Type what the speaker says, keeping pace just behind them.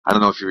I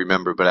don't know if you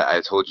remember, but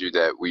I told you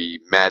that we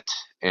met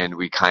and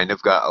we kind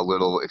of got a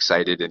little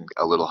excited and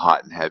a little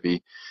hot and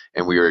heavy,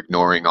 and we were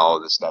ignoring all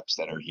of the steps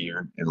that are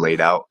here and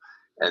laid out.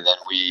 And then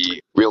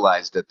we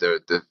realized that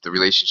the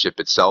relationship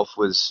itself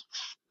was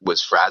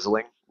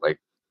frazzling, like,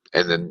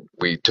 and then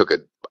we took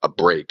a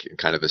break and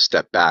kind of a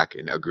step back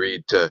and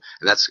agreed to,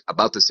 and that's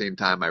about the same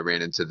time I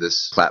ran into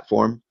this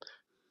platform.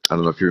 I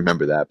don't know if you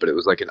remember that, but it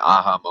was like an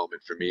aha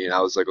moment for me. And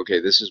I was like,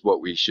 okay, this is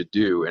what we should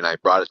do. And I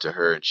brought it to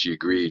her and she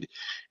agreed.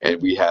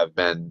 And we have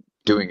been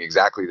doing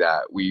exactly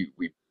that. We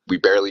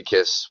barely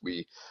kiss.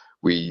 We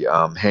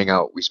hang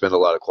out. We spend a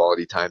lot of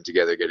quality time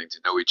together getting to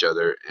know each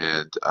other.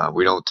 And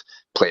we don't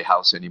play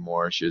house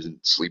anymore. She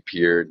doesn't sleep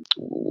here.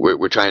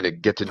 We're trying to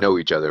get to know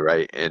each other,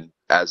 right? And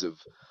as of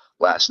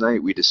last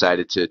night, we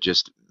decided to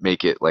just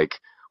make it like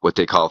what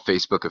they call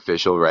Facebook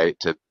official, right?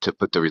 To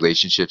put the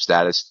relationship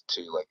status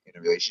to like in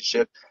a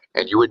relationship,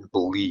 and you wouldn't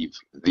believe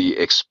the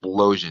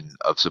explosion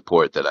of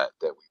support that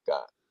we've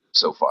got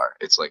so far.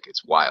 It's like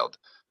it's wild.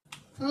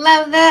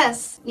 Love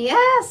this.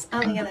 Yes. Oh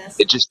my And goodness.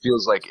 it just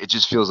feels like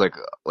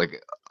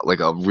like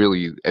a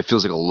really it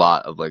feels like a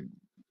lot of like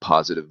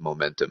positive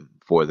momentum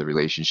for the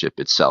relationship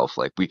itself.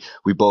 Like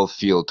we both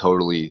feel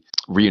totally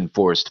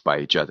reinforced by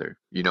each other.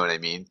 You know what I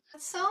mean?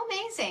 That's so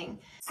amazing.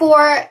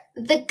 For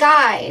the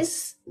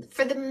guys,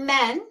 for the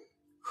men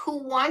who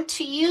want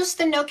to use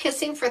the no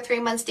kissing for 3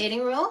 months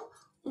dating rule,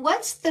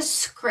 what's the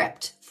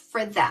script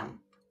for them?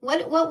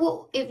 What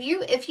will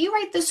if you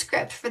write the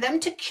script for them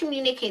to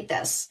communicate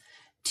this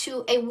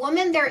to a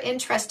woman they're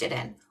interested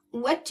in,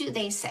 what do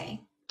they say?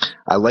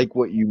 I like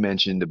what you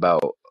mentioned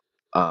about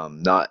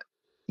not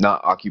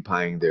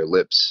occupying their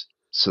lips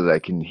so that I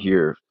can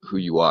hear who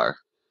you are,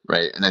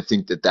 right? And I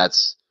think that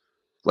that's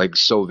like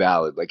so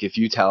valid. Like if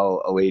you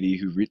tell a lady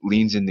who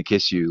leans in to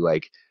kiss you,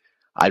 like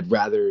I'd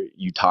rather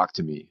you talk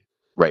to me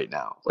right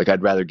now. Like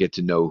I'd rather get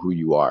to know who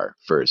you are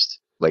first.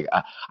 Like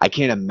I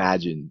can't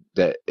imagine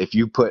that if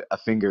you put a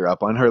finger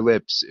up on her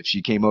lips, if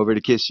she came over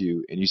to kiss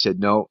you and you said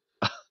no,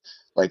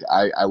 like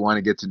I want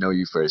to get to know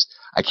you first.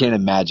 I can't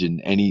imagine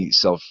any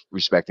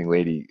self-respecting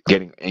lady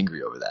getting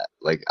angry over that.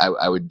 Like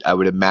I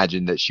would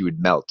imagine that she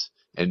would melt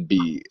and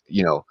be,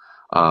 you know,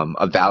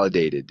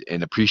 validated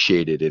and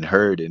appreciated and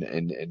heard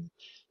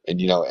and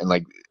you know and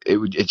like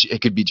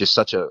it could be just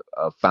such a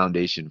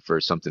foundation for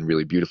something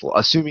really beautiful,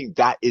 assuming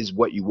that is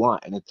what you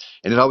want. And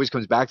it always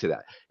comes back to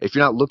that. If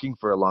you're not looking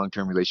for a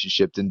long-term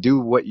relationship, then do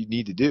what you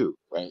need to do,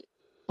 right?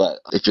 But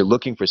if you're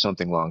looking for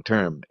something long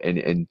term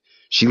and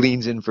she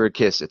leans in for a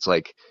kiss, it's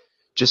like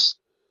just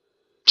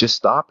just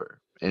stop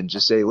her and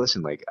just say,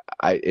 listen, like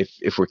I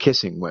if we're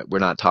kissing, we're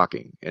not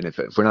talking, and if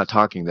we're not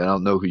talking, then I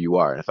don't know who you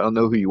are, and if I don't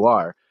know who you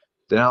are,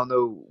 then I don't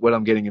know what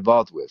I'm getting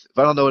involved with. If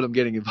I don't know what I'm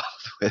getting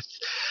involved with,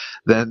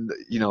 then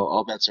you know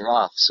all bets are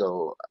off.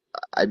 So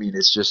I mean,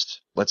 it's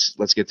just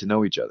let's get to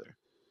know each other.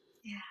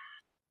 Yeah.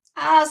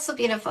 Ah, so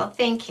beautiful.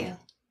 Thank you.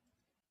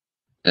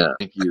 Yeah,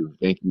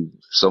 thank you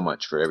so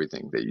much for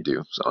everything that you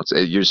do. So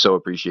you're so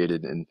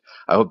appreciated, and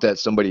I hope that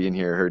somebody in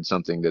here heard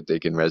something that they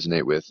can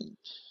resonate with. And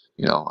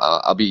you know,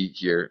 I'll be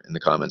here in the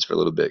comments for a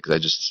little bit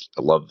because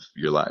I love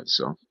your lives.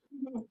 So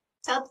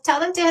Tell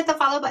them to hit the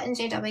follow button,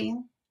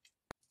 JW.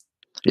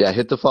 yeah,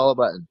 hit the follow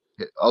button.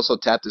 Also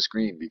tap the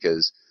screen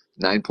because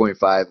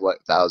 9.5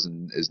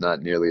 thousand is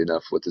not nearly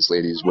enough what this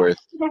lady is worth.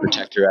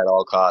 Protect her at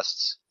all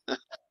costs.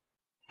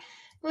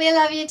 We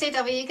love you,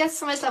 JW. You get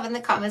so much love in the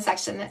comment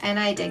section, and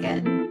I dig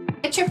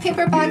it. Get your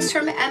paperbacks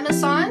from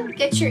Amazon,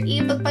 get your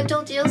ebook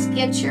bundle deals,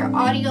 get your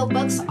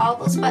audiobooks. All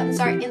those buttons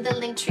are in the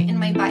link tree in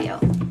my bio.